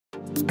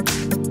Welcome.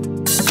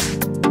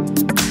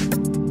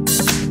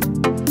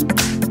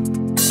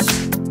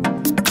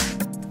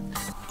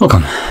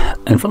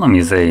 In front of me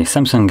is a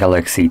Samsung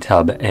Galaxy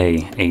Tab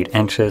A 8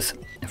 inches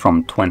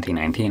from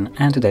 2019,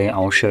 and today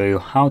I'll show you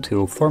how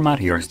to format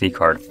your SD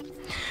card.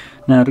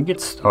 Now, to get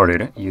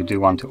started, you do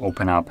want to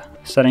open up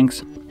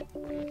Settings.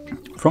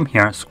 From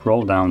here,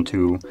 scroll down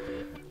to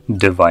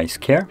Device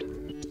Care.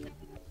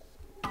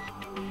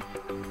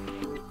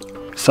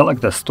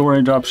 Select the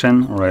storage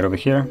option right over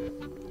here.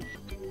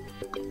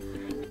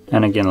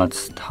 And again,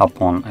 let's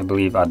tap on, I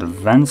believe,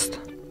 Advanced,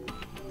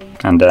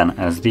 and then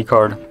SD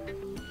card,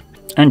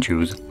 and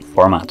choose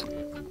Format.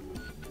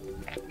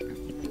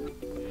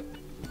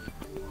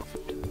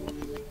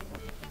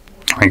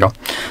 There we go.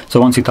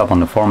 So once you tap on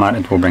the format,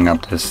 it will bring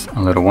up this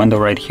little window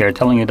right here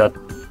telling you that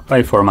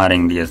by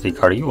formatting the SD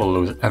card, you will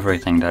lose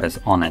everything that is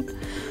on it.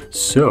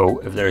 So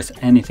if there is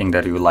anything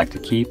that you would like to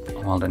keep,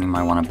 well, then you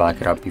might want to back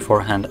it up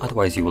beforehand,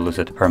 otherwise you will lose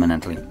it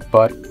permanently.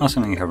 But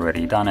assuming you have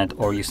already done it,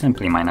 or you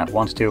simply might not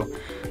want to,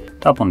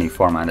 tap on the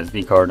Format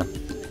SD card.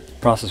 The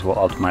process will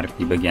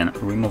automatically begin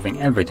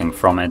removing everything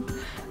from it,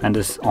 and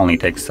this only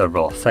takes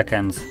several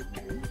seconds.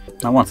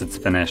 Now once it's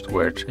finished,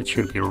 which it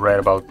should be right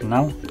about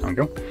now, there we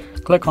go,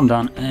 click on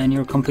Done and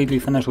you're completely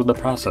finished with the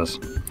process.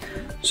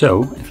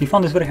 So if you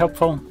found this very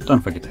helpful,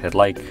 don't forget to hit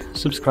like,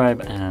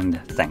 subscribe,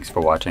 and thanks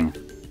for watching.